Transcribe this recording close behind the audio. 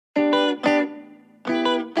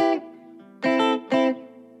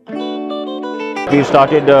we've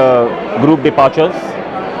started group departures,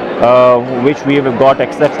 which we have got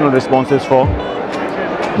exceptional responses for.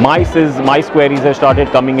 MICE queries have started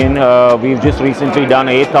coming in. We've just recently done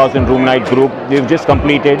an 8,000 room night group. We've just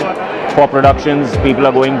completed for productions. People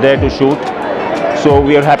are going there to shoot. So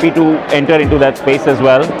we are happy to enter into that space as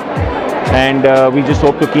well. And we just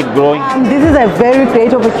hope to keep growing. This is a very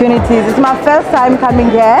great opportunity. It's my first time coming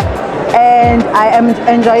here, and I am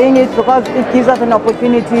enjoying it because it gives us an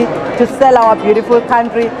opportunity to sell our beautiful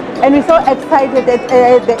country. And we're so excited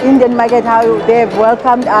at the Indian market, how they have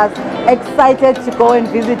welcomed us, excited to go and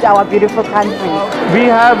visit our beautiful country. We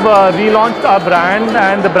have relaunched our brand,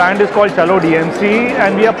 and the brand is called Chalo DMC,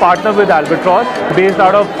 and we are partnered with Albatross, based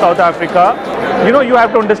out of South Africa. You know, you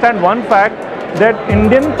have to understand one fact, that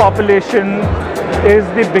Indian population is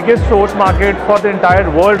the biggest source market for the entire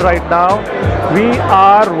world right now. We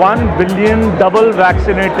are 1 billion double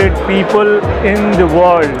vaccinated people in the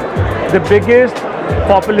world. The biggest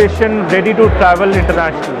population ready to travel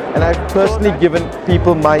internationally. And I've personally given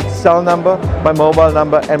people my cell number, my mobile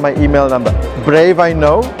number and my email number. Brave, I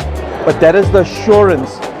know, but that is the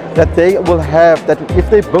assurance that they will have, that if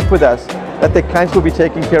they book with us, that their clients will be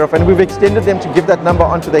taken care of. And we've extended them to give that number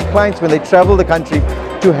on to their clients when they travel the country,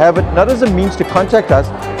 to have it not as a means to contact us,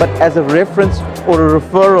 but as a reference or a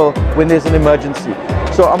referral when there's an emergency.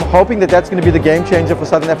 So I'm hoping that that's going to be the game changer for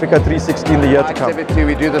Southern Africa 360 in the year to come. Activity,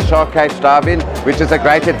 we do the Shark Cage Dive-In, which is a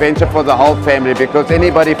great adventure for the whole family, because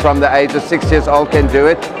anybody from the age of 6 years old can do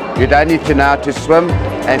it. You don't need to know how to swim,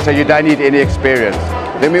 and so you don't need any experience.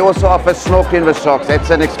 Then we also offer snorkeling with sharks.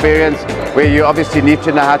 That's an experience where you obviously need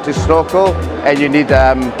to know how to snorkel, and you need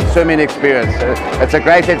swimming experience. It's a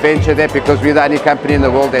great adventure there, because we're the only company in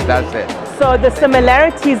the world that does that. So the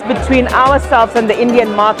similarities between ourselves and the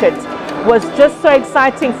Indian market was just so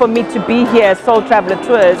exciting for me to be here at Soul Traveller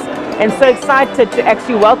Tours, and so excited to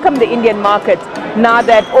actually welcome the Indian market now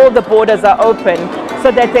that all the borders are open,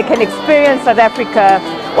 so that they can experience South Africa,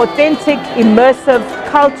 authentic, immersive,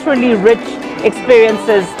 culturally rich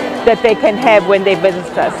experiences that they can have when they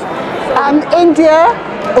visit us. India,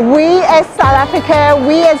 we as South Africa,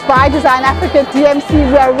 we as By Design Africa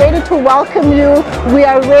DMC, we are ready to welcome you. We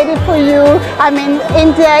are ready for you. I mean,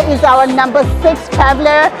 India is our number 6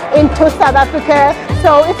 traveler into South Africa.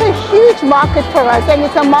 So it's a huge market for us, and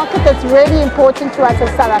it's a market that's really important to us as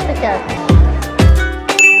South Africa.